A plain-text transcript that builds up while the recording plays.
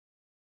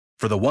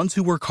For the ones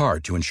who work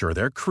hard to ensure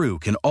their crew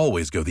can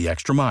always go the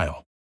extra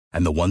mile,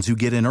 and the ones who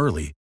get in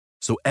early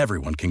so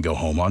everyone can go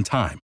home on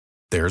time,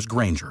 there's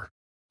Grainger,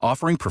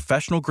 offering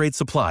professional-grade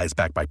supplies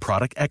backed by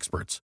product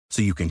experts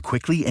so you can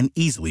quickly and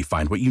easily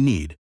find what you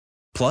need.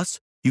 Plus,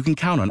 you can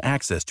count on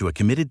access to a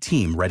committed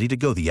team ready to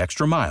go the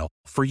extra mile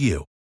for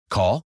you.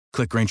 Call,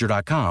 click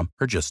Grainger.com,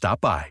 or just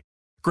stop by.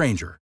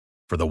 Grainger,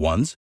 for the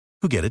ones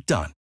who get it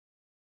done.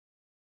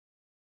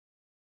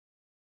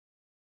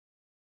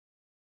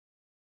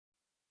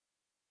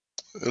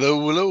 Hello,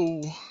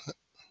 hello.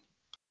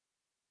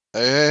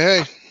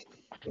 Hey.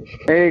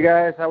 Hey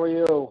guys, how are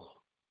you?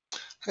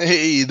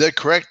 Hey, the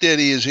Crack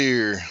Daddy is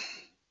here.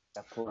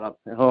 Yeah, pull it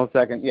up. Hold a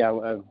second.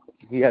 Yeah,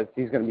 he's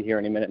going to be here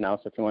any minute now.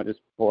 So if you want to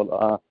just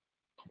pull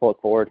it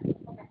forward.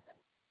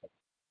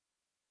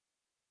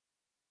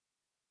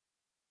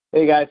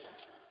 Hey guys.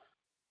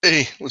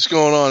 Hey, what's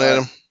going on,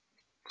 Adam?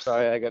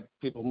 Sorry, I got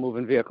people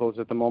moving vehicles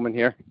at the moment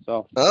here.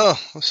 So. Oh,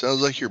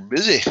 sounds like you're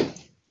busy.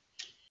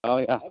 Oh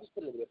yeah.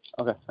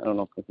 Okay, I don't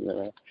know if you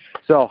right.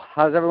 So,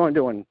 how's everyone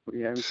doing?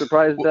 Yeah, I'm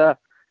surprised.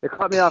 It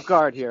caught me off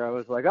guard here. I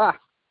was like,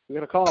 we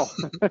got a call.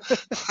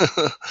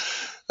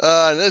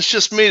 That's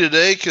just me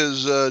today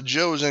because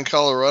Joe is in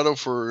Colorado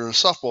for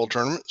softball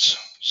tournaments.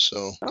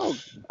 So.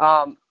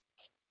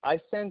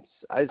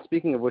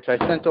 Speaking of which, I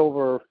sent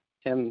over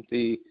him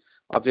the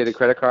updated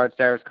credit card,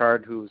 Sarah's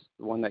card, who's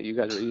the one that you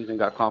guys are using,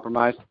 got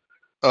compromised.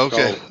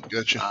 Okay, so,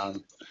 gotcha.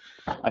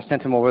 I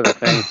sent him over the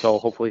thing, so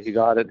hopefully he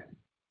got it.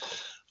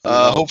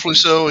 Hopefully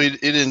so. He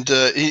didn't.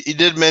 He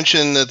did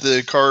mention that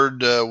the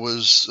card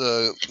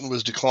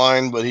was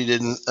declined, but he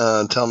didn't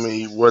tell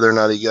me whether or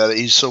not he got it.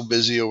 He's so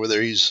busy over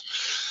there. He's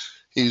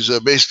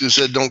basically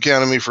said, "Don't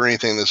count on me for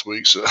anything this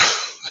week." So,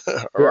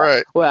 all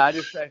right. Well, I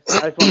just want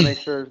to make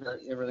sure that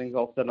everything's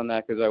all set on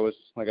that because I was,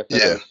 like I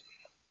said,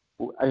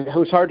 it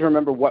was hard to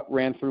remember what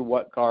ran through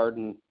what card,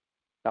 and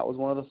that was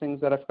one of the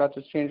things that I forgot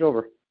to change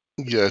over.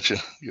 Gotcha.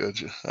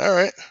 All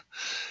right.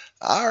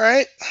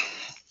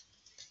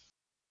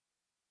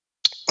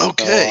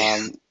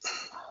 Okay.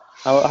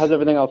 So, how's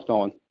everything else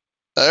going?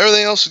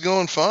 Everything else is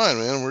going fine,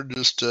 man. We're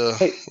just in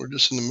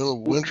the middle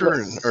of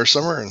winter or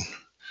summer. And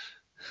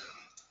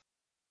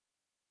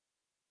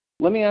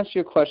let me ask you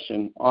a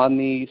question on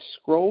the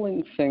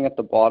scrolling thing at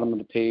the bottom of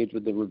the page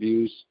with the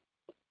reviews.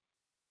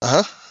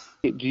 Do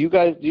you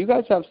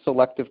guys have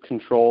selective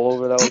control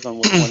over those on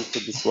which ones to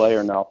display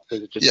or no?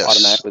 Does it just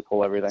automatically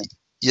pull everything?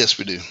 Yes,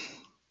 we do.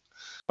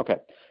 Okay.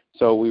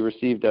 So we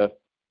received a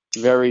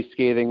very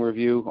scathing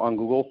review on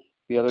Google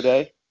the other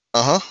day.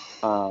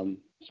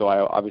 So I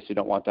obviously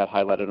don't want that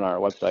highlighted on our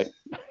website.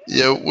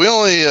 Yeah, we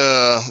only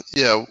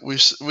we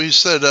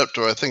set it up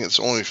to, I think it's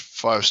only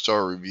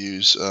 5-star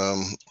reviews,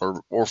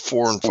 or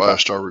 4 and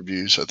 5-star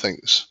reviews. I think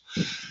it's.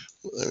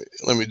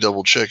 Let me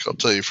double check. I'll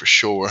tell you for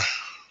sure.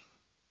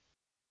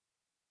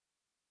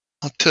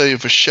 Let's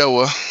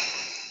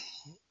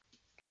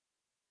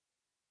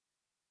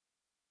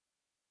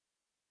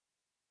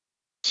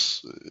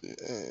see.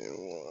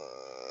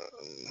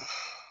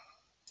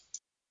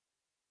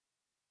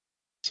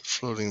 It's a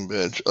floating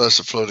badge. Oh, that's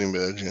a floating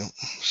badge, yeah.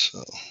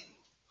 So.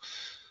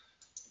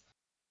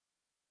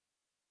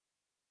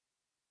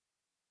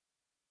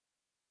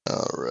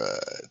 All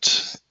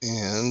right.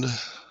 And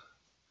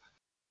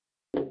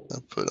I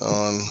put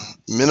on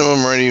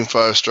minimum rating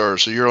 5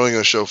 stars. So you're only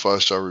going to show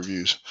 5-star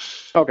reviews.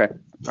 Okay.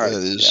 All right.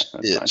 That is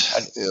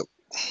it. Yep.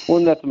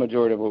 Well, that's the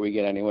majority of what we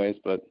get anyways,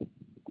 but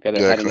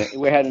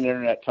we had an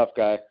internet tough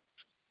guy.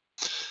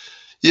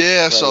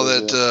 Yeah, I saw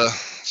that.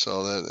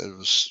 It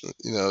was,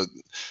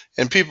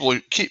 and people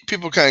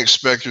kind of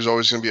expect there's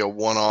always going to be a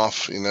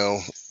one-off.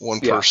 One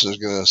person is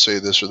going to say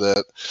this or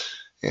that.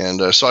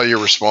 And I saw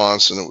your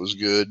response, and it was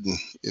good. And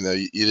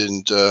you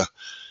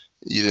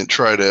didn't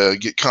try to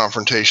get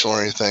confrontational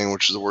or anything,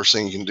 which is the worst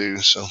thing you can do.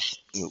 So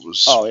it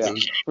was.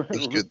 It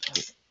was good.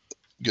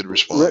 Good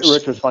response.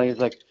 Rich was funny. He's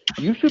like,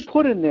 "You should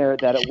put in there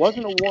that it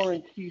wasn't a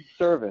warranted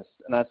service."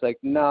 And I was like,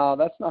 "No,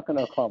 that's not going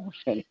to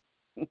accomplish anything."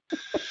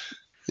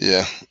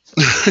 Yeah,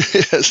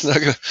 it's not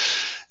gonna.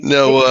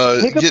 No,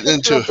 take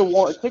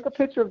a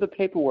picture of the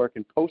paperwork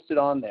and post it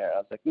on there. I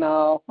was like,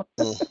 no,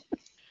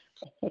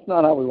 that's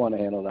not how we want to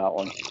handle that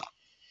one.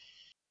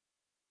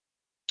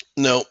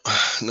 Nope.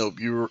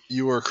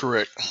 You are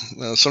correct.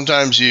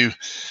 Sometimes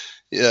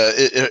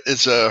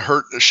it's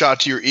a shot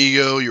to your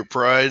ego, your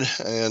pride,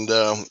 and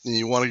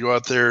you want to go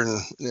out there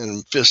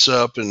and fist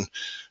up and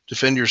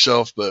defend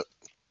yourself, but.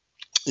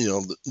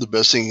 The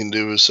best thing you can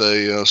do is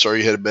say, sorry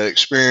you had a bad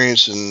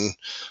experience, and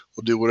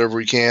we'll do whatever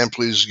we can.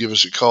 Please give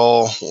us a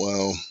call.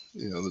 Well,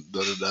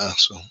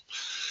 So.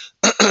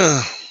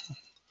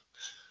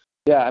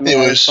 Yeah, I mean,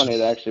 it's funny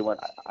that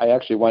I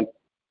actually went.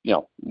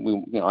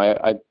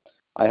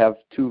 I have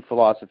two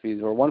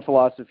philosophies, or one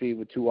philosophy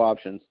with two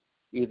options.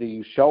 Either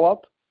you show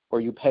up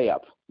or you pay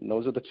up. And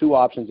those are the two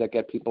options that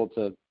get people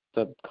to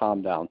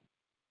calm down.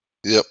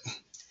 Yep.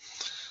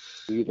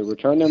 You either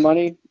return their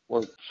money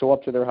or show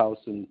up to their house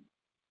and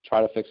try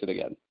to fix it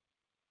again.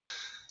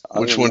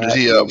 Which one did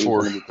he opt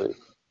for?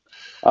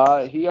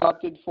 He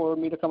opted for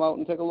me to come out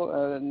and take a look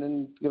and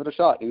then give it a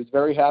shot. He was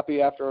very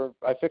happy after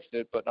I fixed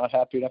it, but not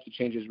happy enough to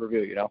change his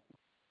review, you know?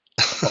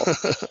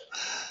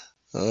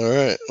 All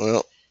right.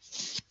 Well,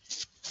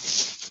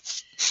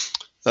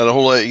 not a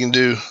whole lot you can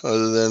do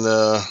other than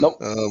Nope.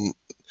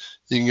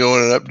 You can go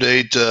in and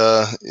update.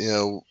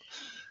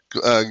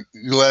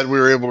 Glad we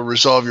were able to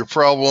resolve your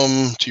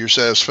problem to your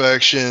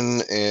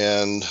satisfaction.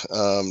 And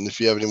if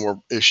you have any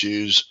more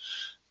issues,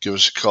 give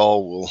us a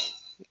call.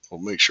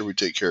 We'll make sure we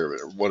take care of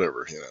it or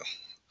whatever, you know.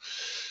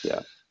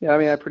 Yeah. I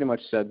mean, I pretty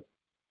much said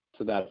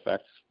to that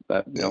effect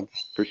that, you know,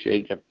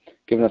 appreciate you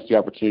giving us the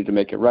opportunity to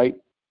make it right.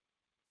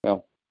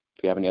 Well,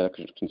 if you have any other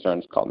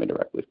concerns, call me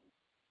directly.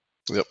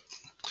 Yep.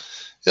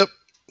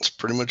 That's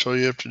pretty much all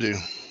you have to do.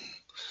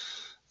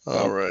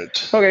 All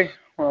right. Okay.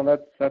 Well,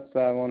 that's that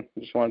one. I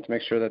just wanted to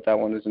make sure that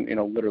one isn't, you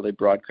know, literally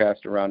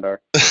broadcast around our.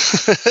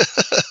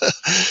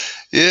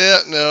 Yeah.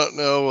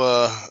 No.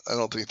 I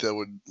don't think that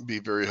would be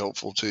very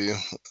helpful to you.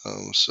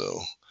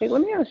 So. Hey,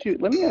 let me ask you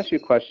a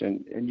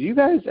question. Do you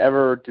guys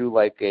ever do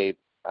like I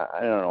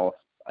don't know if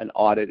an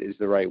audit is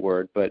the right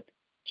word, but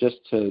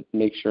just to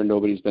make sure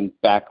nobody's been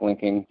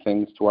backlinking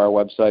things to our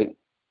website?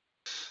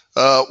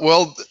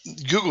 Well,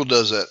 Google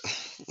does that.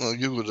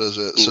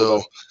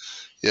 So,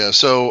 yeah.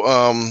 So,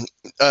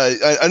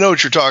 I know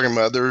what you're talking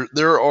about.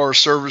 There are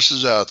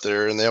services out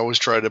there, and they always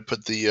try to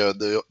put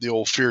the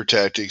old fear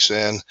tactics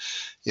in.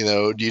 You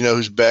know, do you know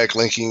who's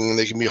backlinking?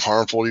 They can be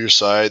harmful to your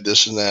site,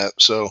 this and that.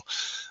 So,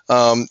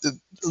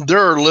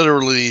 there are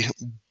literally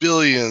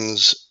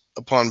billions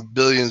upon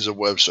billions of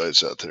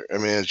websites out there. I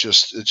mean, it's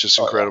just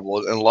incredible,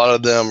 and a lot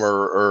of them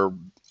are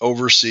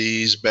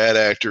overseas bad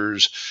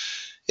actors.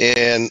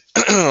 And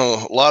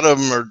a lot of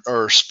them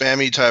are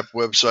spammy type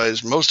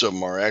websites. Most of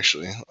them are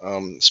actually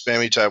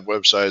spammy type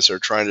websites that are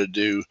trying to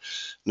do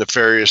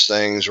nefarious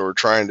things or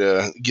trying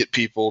to get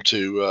people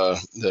to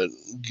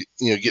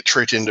get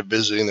tricked into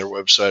visiting their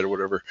website or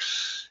whatever.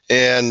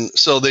 And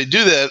so they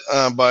do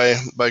that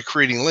by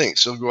creating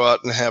links. They'll go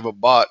out and have a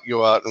bot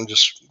go out and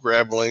just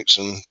grab links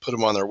and put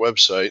them on their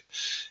website.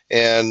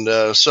 And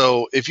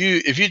so if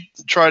you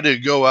try to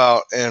go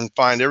out and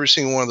find every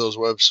single one of those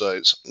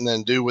websites and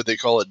then do what they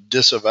call a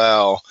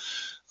disavow,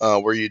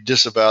 where you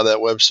disavow that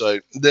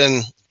website,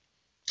 then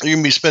you're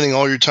going to be spending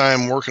all your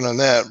time working on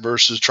that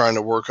versus trying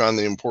to work on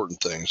the important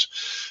things.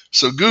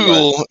 So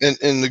Google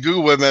and the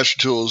Google Webmaster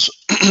Tools,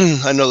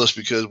 I know this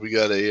because we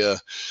got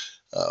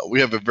we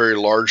have a very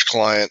large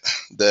client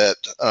that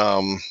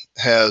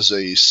has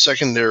a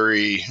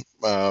secondary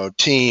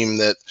team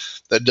that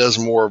does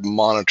more of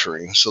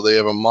monitoring. So they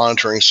have a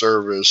monitoring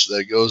service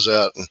that goes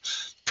out and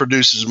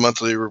produces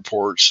monthly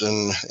reports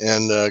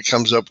and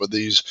comes up with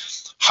these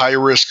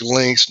high-risk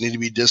links need to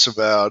be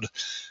disavowed.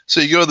 So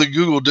you go to the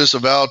Google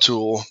disavow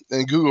tool,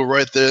 and Google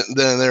right then and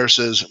there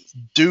says,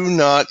 do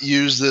not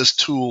use this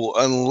tool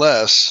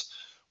unless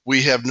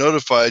we have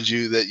notified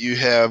you that you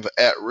have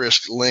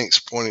at-risk links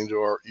pointing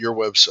to your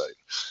website.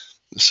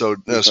 So,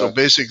 so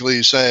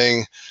basically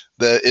saying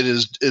that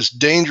it's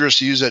dangerous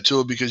to use that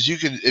tool because you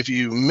could, if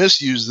you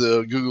misuse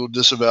the Google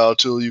disavow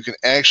tool, you can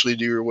actually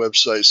do your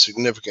website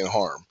significant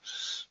harm.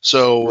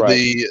 So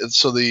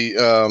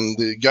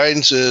the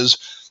guidance is,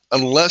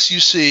 unless you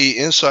see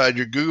inside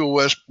your Google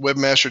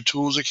Webmaster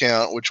Tools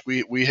account, which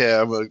we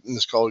have,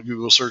 it's called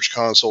Google Search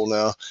Console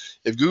now.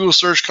 If Google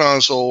Search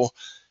Console,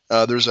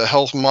 there's a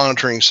health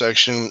monitoring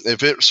section.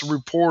 If it's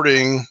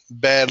reporting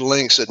bad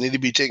links that need to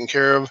be taken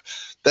care of,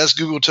 that's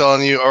Google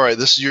telling you, all right,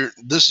 this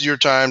is your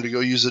time to go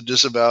use the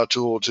disavow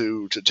tool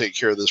to take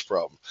care of this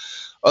problem.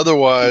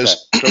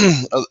 Otherwise,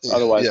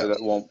 otherwise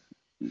it won't.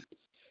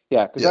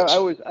 Yeah, because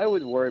I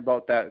always worry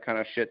about that kind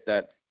of shit.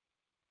 That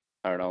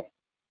I don't know.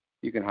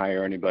 You can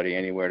hire anybody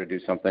anywhere to do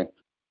something.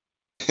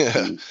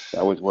 Yeah. I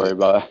always worry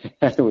about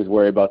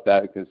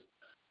that because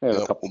there's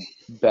a couple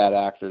bad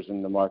actors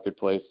in the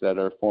marketplace that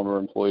are former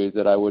employees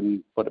that I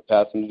wouldn't put it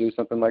past them to do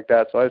something like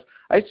that. So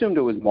I assumed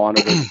it was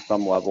monitored at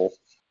some level.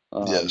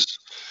 Yes.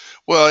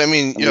 Well, I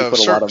mean, we put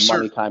a lot of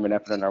money, time, and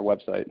effort in our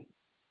website.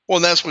 Well,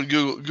 and that's what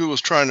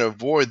Google's trying to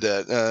avoid.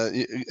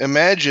 That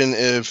imagine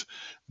if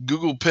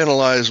Google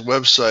penalized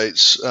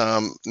websites,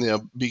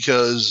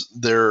 because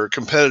their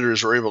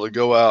competitors are able to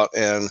go out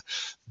and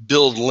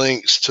build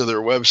links to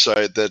their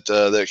website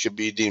that could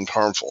be deemed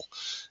harmful.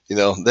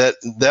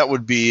 That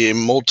would be a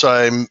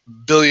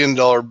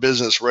multi-billion-dollar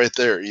business right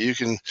there.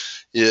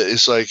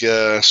 It's like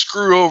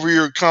screw over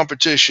your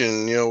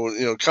competition.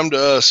 Come to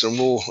us, and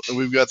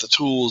we've got the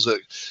tools that.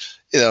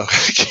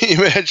 Can you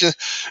imagine?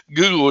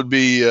 Google would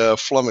be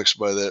flummoxed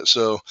by that.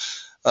 So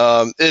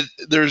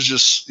there's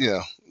just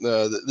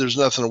there's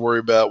nothing to worry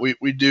about.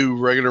 We do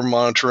regular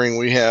monitoring.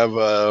 We have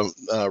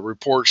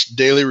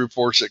daily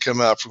reports that come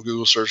out from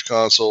Google Search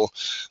Console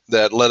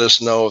that let us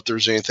know if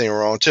there's anything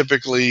wrong.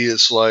 Typically,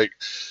 it's like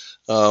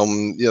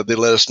They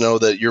let us know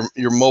that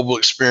your mobile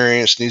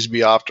experience needs to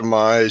be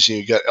optimized.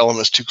 You got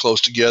elements too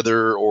close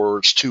together, or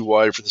it's too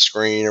wide for the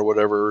screen, or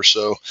whatever.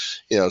 So,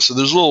 so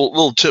there's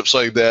little tips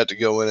like that to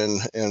go in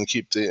and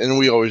keep and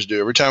we always do.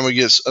 Every time we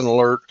get an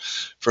alert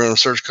from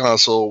Search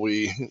Console,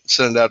 we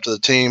send it out to the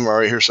team. All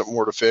right, here's something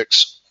more to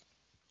fix.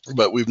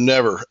 But we've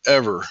never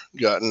ever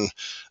gotten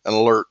an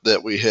alert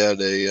that we had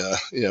a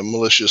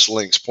malicious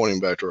links pointing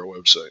back to our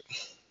website.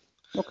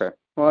 Okay,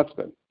 well that's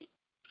good.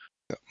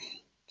 Yeah.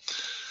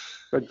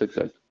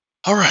 Good.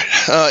 All right.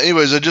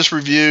 Anyways, I just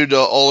reviewed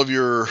all of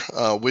your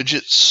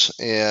widgets,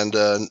 and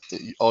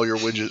all your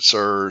widgets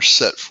are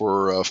set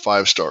for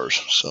 5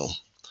 stars. So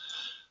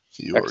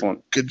you Excellent.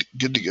 Are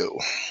good to go.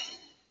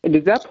 And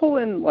does that pull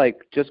in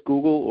like just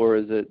Google, or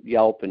is it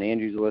Yelp and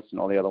Angie's List and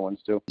all the other ones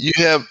too? You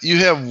have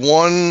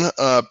one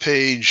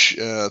page.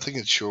 I think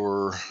it's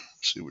your.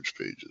 Let's see which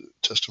page is it?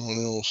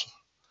 Testimonials,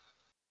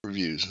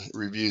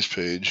 reviews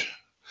page,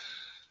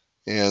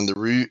 and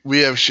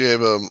we actually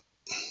have a.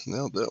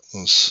 No, that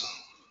was.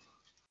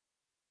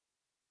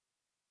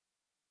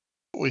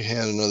 We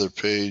had another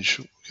page.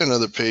 We got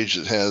another page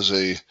that has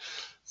a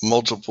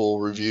multiple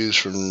reviews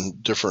from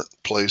different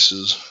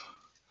places.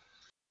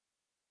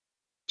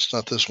 It's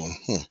not this one.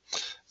 I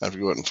have to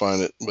go out and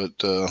find it. But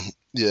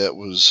it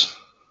was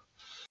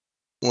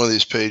one of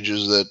these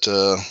pages that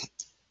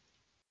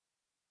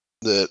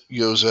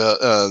goes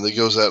out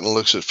and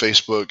looks at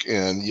Facebook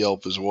and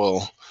Yelp as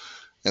well.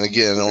 And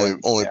again,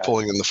 only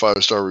pulling in the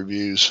 5-star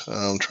reviews.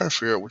 I'm trying to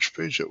figure out which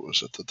page it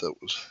was. I thought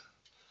that was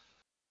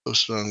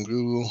posted on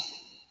Google.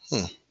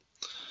 I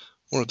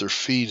wonder if their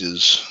feed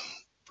is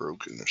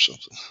broken or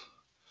something.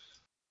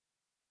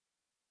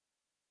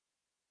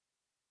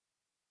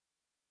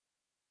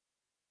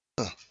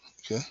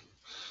 Okay.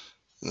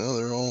 No,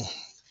 they're all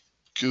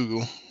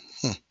Google.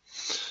 All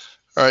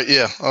right,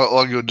 yeah,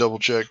 I'll go double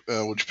check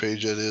which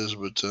page that is,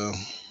 but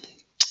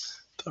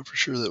thought for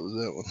sure that was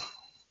that one.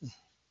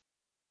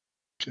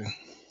 Okay.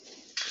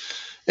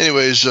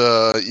 Anyways,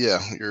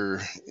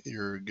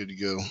 you're good to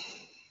go.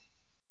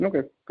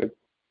 Okay, good.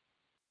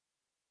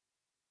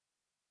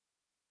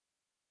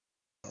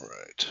 All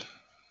right.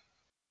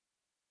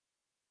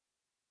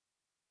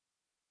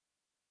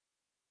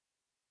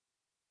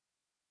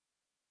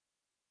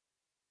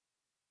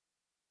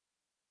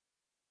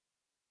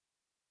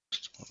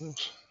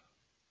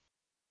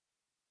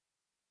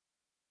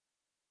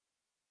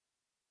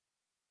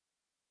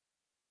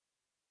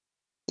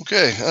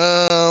 Okay,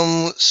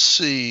 let's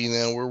see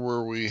now, where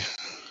were we?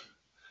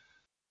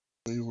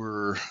 We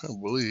were, I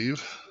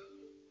believe,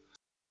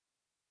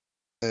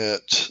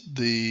 at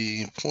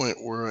the point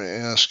where I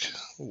ask,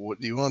 what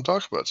do you want to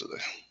talk about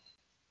today?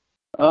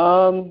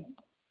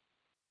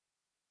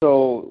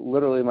 So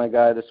literally my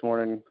guy this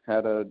morning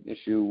had an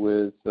issue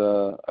with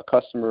a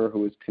customer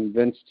who was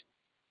convinced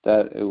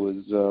that it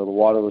was the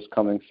water was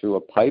coming through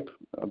a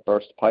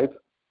burst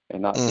pipe,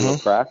 and not through a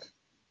crack,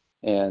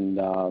 and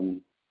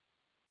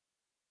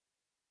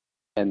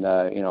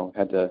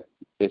had to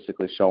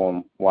basically show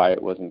him why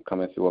it wasn't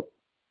coming through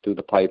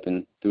the pipe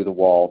and through the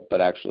wall,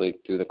 but actually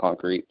through the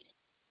concrete.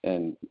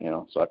 And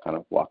so I kind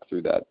of walked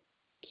through that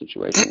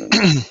situation.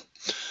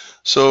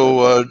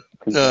 So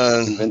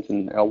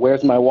convincing,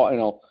 where's my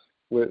water?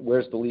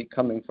 Where's the leak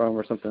coming from,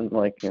 or something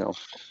like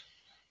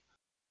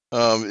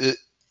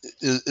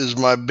Is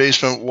my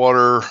basement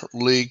water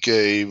leak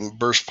a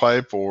burst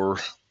pipe or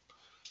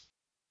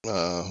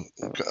a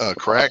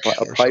crack?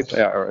 A pipe,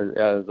 or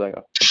it's like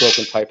a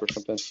broken pipe or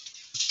something.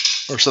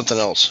 Or something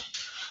else.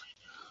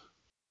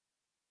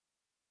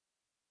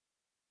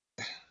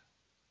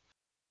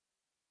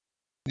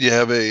 Do you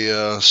have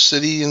a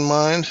city in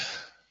mind?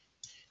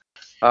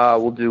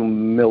 We'll do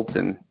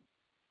Milton.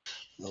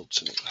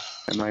 Milton.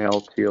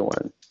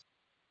 Milton.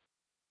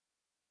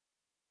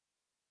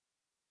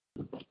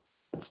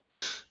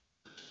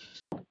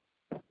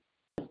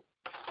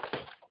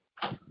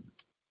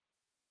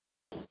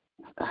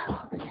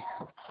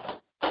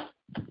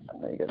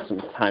 I got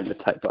some time to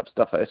type up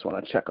stuff. I just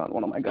want to check on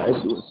one of my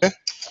guys who was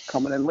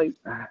coming in late.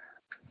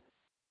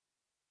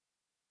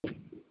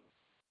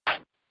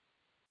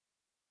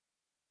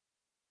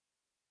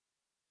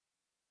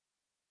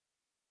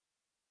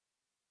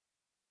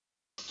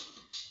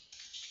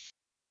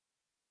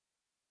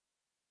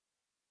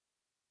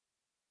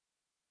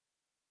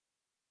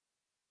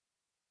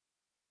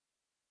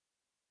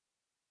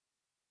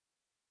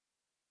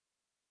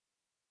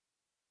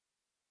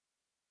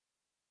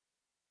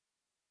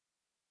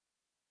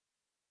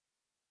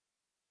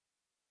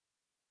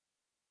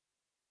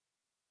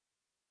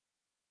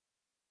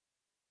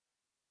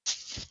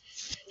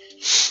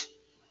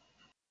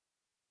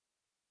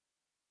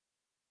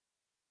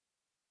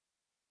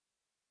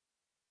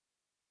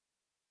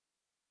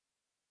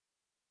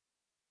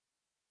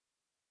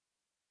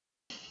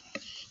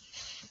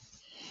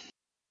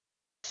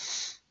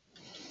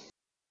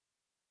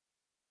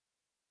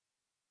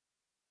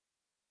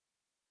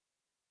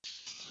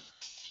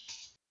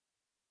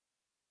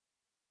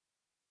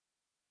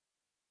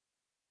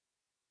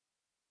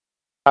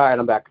 All right,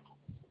 I'm back.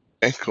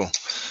 Okay, cool.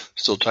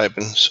 Still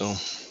typing. So,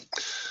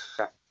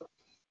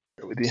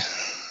 with you.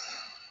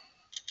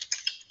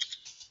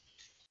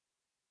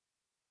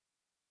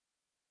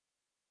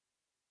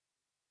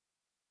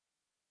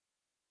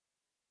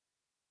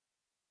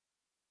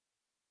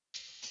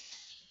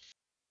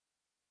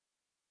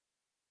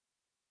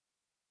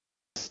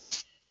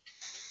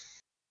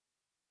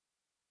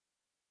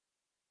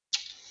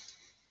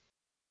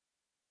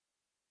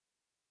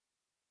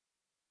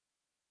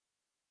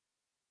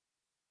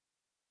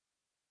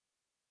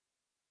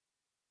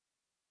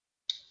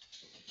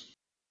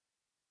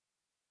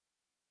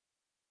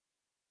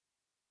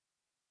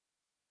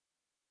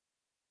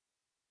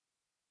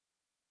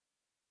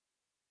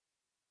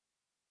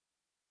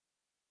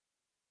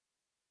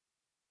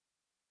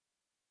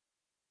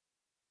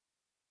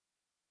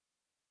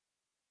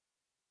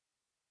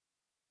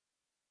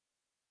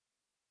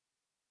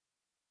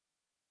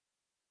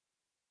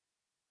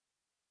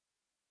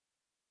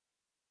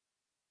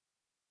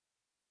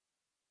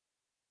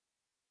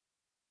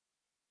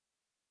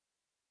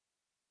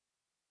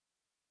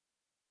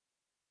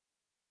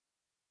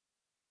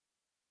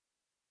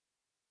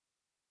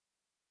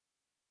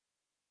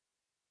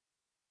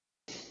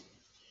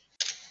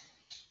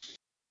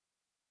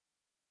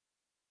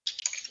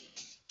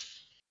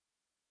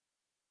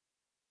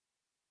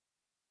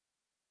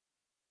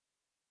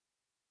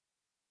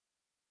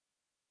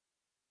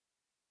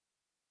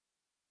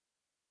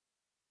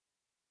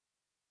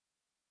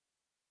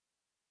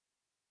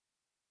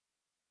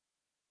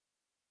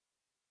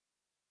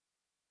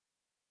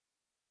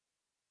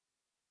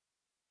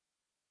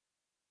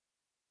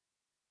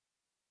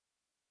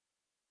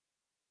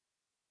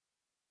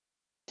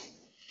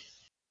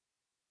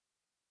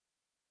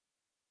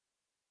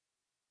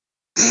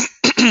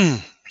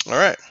 All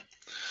right.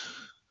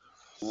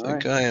 I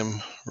think I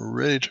am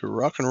ready to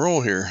rock and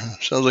roll here.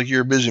 Sounds like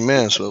you're a busy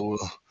man, so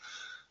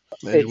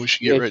maybe we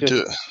should get right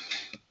to it.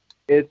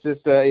 It's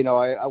just,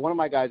 one of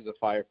my guys is a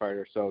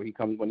firefighter, so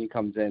when he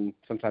comes in,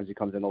 sometimes he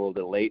comes in a little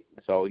bit late.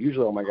 So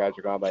usually all my guys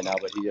are gone by now,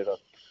 but he did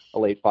a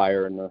late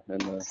fire in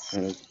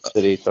the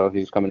city, so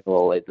he's coming a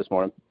little late this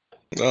morning.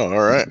 Oh,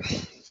 all right.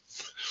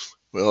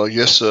 Well, I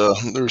guess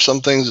there are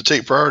some things that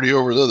take priority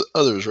over the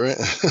others, right?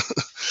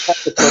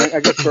 I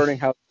guess burning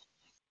house.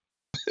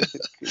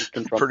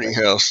 Burning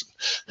house,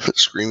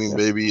 screaming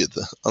baby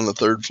on the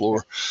third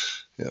floor.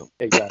 Yeah.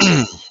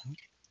 Exactly.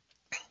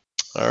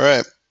 All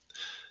right.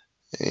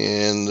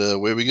 And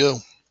away we go.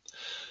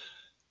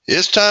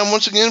 It's time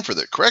once again for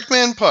the Crack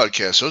Man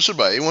Podcast, hosted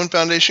by A1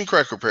 Foundation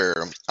Crack Repair.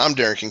 I'm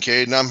Darren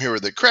Kincaid, and I'm here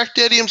with the Crack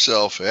Daddy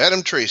himself,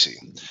 Adam Tracy.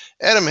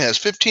 Adam has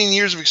 15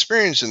 years of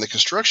experience in the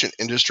construction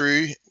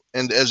industry,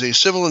 and as a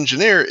civil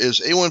engineer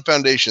is A1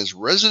 Foundation's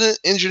resident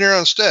engineer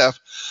on staff,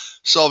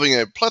 solving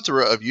a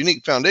plethora of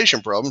unique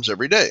foundation problems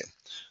every day.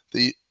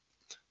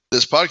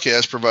 This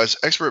podcast provides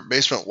expert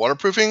basement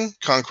waterproofing,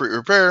 concrete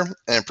repair,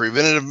 and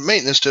preventative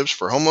maintenance tips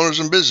for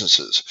homeowners and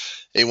businesses.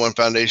 A1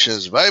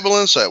 Foundation's valuable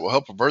insight will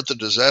help avert the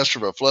disaster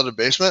of a flooded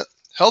basement,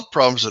 health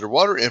problems that are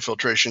water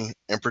infiltration,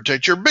 and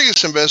protect your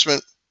biggest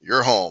investment,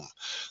 your home.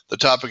 The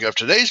topic of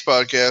today's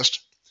podcast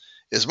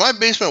is my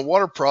basement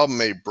water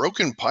problem a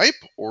broken pipe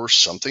or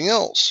something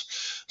else?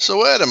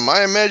 So, Adam,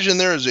 I imagine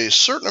there is a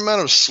certain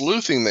amount of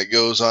sleuthing that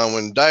goes on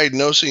when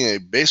diagnosing a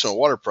basement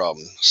water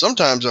problem.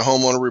 Sometimes a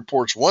homeowner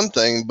reports one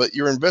thing, but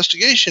your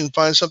investigation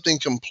finds something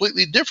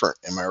completely different.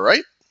 Am I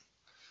right?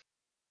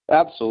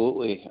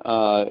 Absolutely.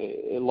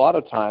 A lot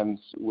of times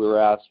we're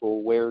asked,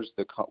 well, where's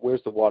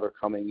the water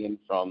coming in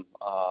from?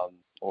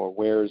 Or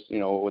where's,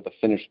 with a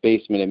finished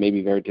basement, it may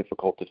be very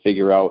difficult to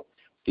figure out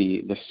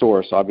the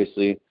source.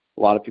 Obviously,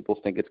 a lot of people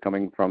think it's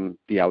coming from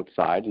the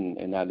outside,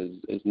 and that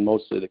is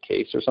mostly the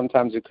case. Or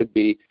sometimes it could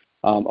be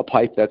a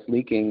pipe that's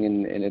leaking,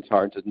 and it's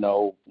hard to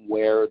know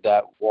where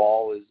that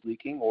wall is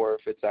leaking or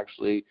if it's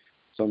actually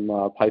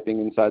some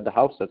piping inside the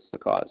house that's the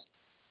cause.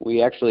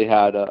 We actually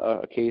had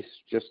a case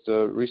just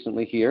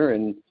recently here,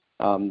 and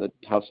the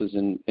house is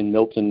in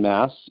Milton,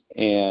 Mass.,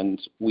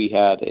 and we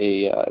had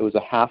it was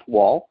a half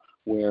wall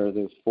where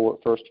the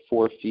first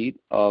 4 feet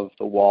of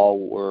the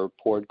wall were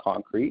poured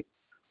concrete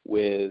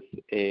with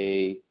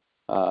a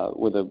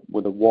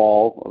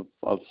wall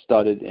of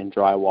studded and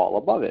drywall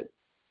above it.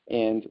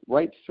 And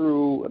right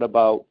through at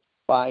about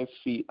 5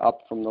 feet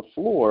up from the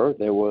floor,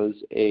 there was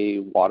a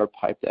water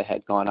pipe that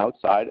had gone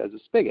outside as a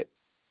spigot.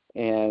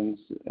 And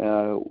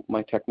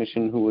my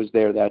technician who was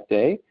there that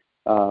day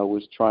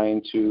was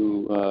trying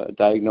to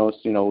diagnose,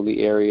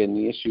 the area and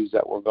the issues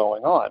that were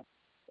going on.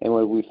 And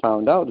what we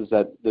found out is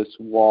that this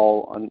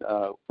wall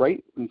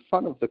right in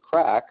front of the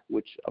crack,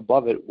 which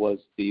above it was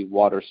the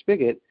water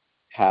spigot,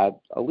 had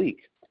a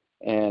leak.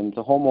 And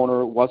the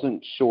homeowner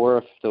wasn't sure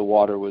if the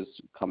water was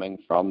coming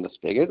from the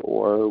spigot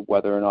or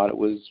whether or not it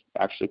was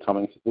actually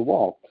coming through the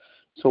wall.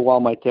 So while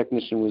my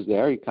technician was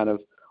there, he kind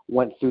of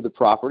went through the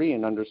property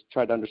and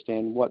tried to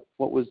understand what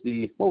was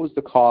the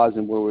cause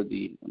and where were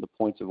the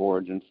points of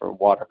origin for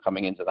water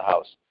coming into the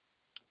house.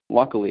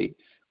 Luckily,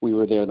 we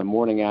were there the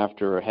morning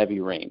after a heavy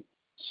rain,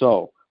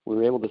 so we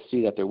were able to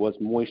see that there was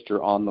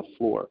moisture on the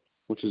floor,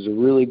 which is a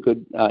really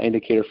good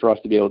indicator for us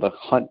to be able to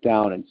hunt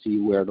down and see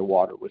where the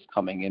water was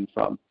coming in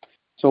from.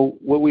 So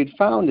what we'd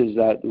found is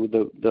that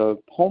the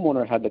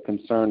homeowner had the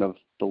concern of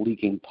the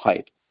leaking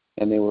pipe,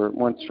 and they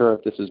weren't sure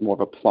if this is more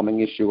of a plumbing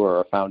issue or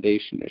a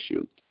foundation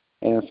issue.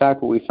 And in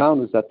fact, what we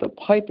found was that the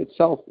pipe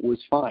itself was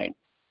fine.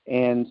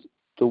 And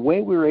the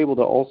way we were able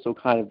to also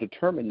kind of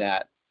determine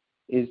that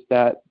is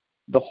that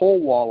the whole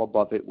wall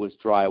above it was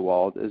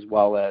drywalled, as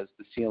well as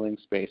the ceiling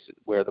space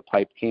where the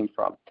pipe came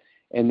from.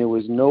 And there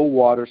was no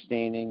water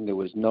staining, there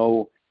was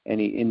no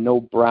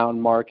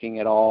brown marking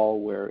at all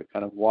where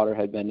kind of water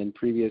had been in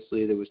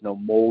previously. There was no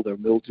mold or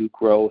mildew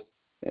growth,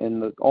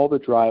 and all the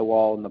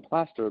drywall and the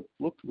plaster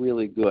looked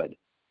really good.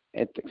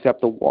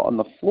 Except on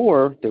the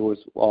floor, there was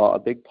a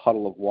big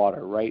puddle of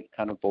water right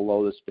kind of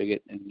below the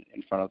spigot in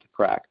front of the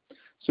crack.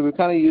 So we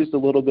kind of used a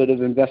little bit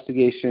of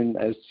investigation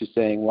as to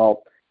saying,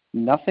 well,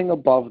 nothing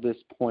above this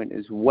point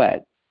is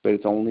wet, but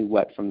it's only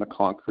wet from the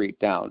concrete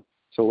down.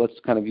 So let's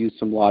kind of use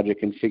some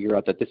logic and figure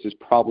out that this is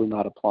probably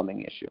not a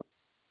plumbing issue.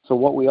 So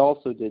what we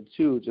also did,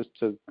 too, just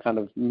to kind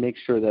of make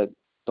sure that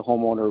the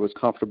homeowner was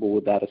comfortable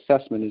with that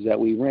assessment, is that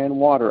we ran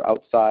water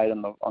outside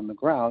on the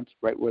ground,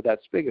 right where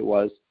that spigot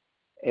was,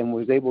 and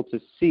was able to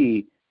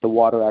see the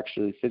water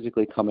actually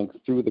physically coming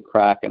through the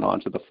crack and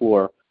onto the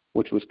floor,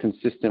 which was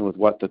consistent with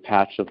what the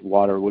patch of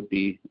water would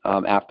be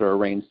after a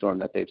rainstorm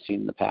that they've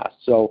seen in the past.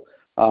 So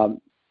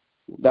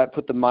that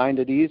put the mind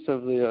at ease for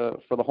the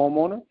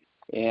homeowner,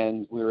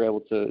 and we were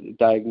able to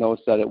diagnose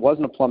that it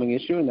wasn't a plumbing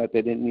issue and that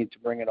they didn't need to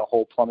bring in a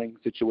whole plumbing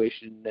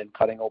situation and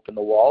cutting open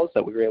the walls,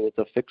 that we were able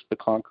to fix the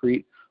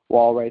concrete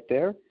wall right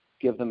there,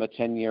 give them a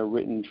 10-year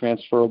written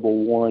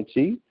transferable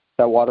warranty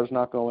that water's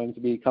not going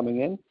to be coming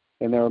in,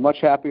 and they were much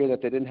happier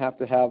that they didn't have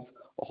to have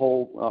a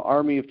whole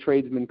army of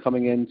tradesmen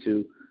coming in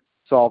to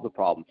solve the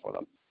problem for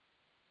them.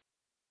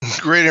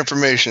 Great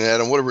information,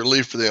 Adam. What a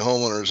relief for the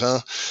homeowners, huh?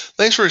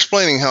 Thanks for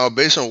explaining how a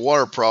basement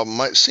water problem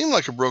might seem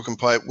like a broken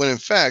pipe when in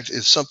fact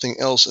it's something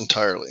else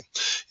entirely.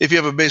 If you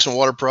have a basement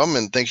water problem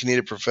and think you need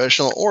a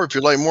professional, or if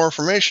you'd like more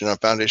information on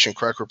foundation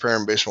crack repair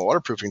and basement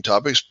waterproofing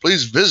topics,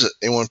 please visit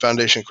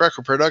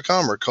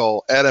A1FoundationCrackRepair.com or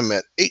call Adam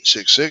at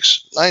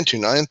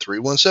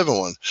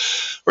 866-929-3171.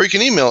 Or you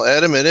can email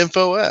Adam at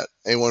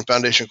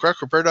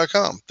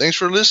info@A1FoundationCrackRepair.com. Thanks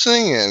for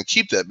listening, and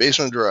keep that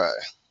basement dry.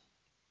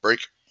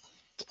 Break.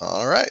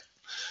 All right.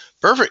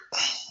 Perfect.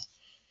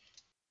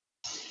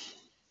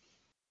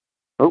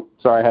 Oh,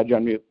 sorry, I had you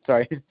on mute.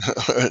 Sorry.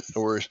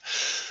 No worries.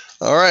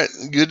 All right,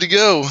 good to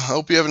go.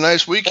 Hope you have a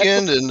nice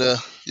weekend. And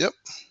yep.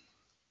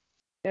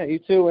 Yeah, you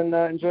too, and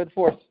enjoy the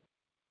 4th.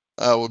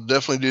 I will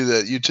definitely do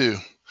that. You too.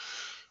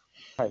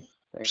 All right.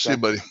 Thanks, see you,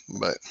 buddy.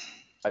 Bye.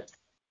 Bye.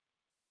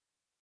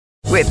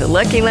 With the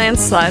Lucky Land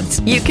Slots,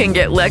 you can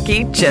get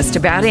lucky just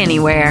about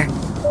anywhere.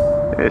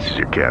 This is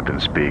your captain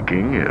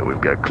speaking.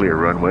 We've got clear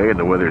runway and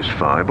the weather's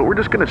fine, but we're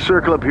just going to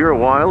circle up here a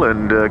while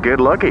and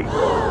get lucky.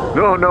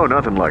 No,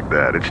 nothing like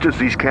that. It's just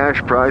these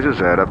cash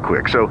prizes add up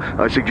quick. So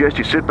I suggest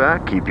you sit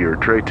back, keep your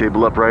tray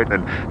table upright,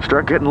 and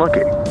start getting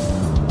lucky.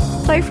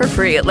 Play for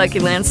free at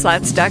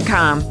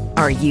LuckyLandSlots.com.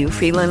 Are you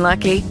feeling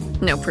lucky?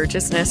 No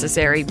purchase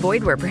necessary.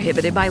 Void where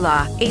prohibited by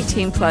law.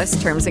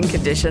 18+ terms and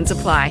conditions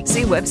apply.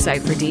 See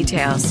website for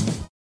details.